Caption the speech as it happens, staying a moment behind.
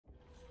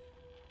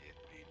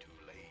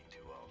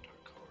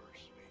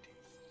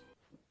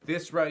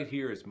This right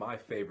here is my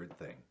favorite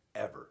thing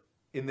ever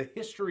in the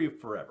history of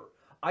forever.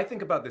 I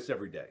think about this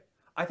every day.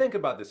 I think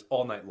about this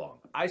all night long.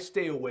 I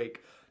stay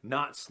awake,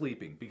 not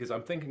sleeping, because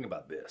I'm thinking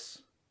about this.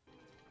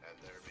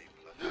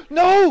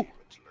 No!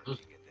 No,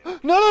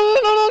 no,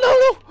 no, no, no, no,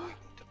 no!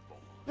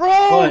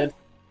 Bro! What?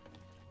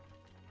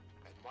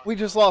 We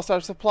just lost our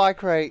supply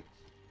crate.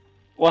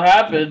 What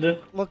happened?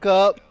 Look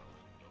up.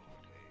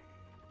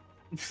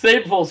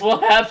 Staples,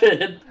 what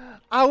happened?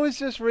 I was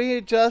just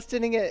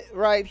readjusting it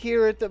right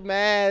here at the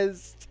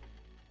mast.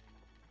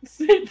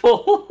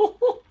 Staples.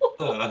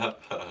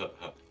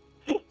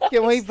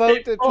 Can we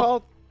vote the Staples.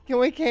 tall? Can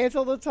we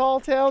cancel the tall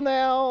tale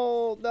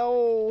now?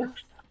 No.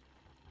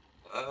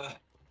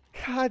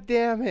 God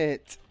damn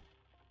it.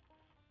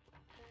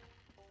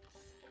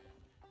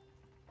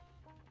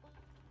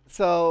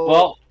 So.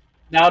 Well,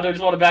 now I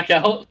just want to back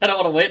out. I don't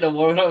want to wait no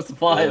more. We don't have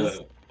supplies.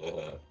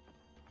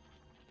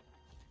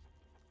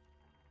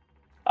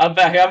 I'm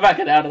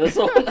backing out of this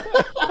one.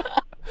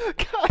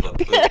 God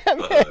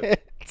damn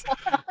it.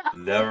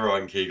 Never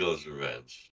on Kegel's Revenge.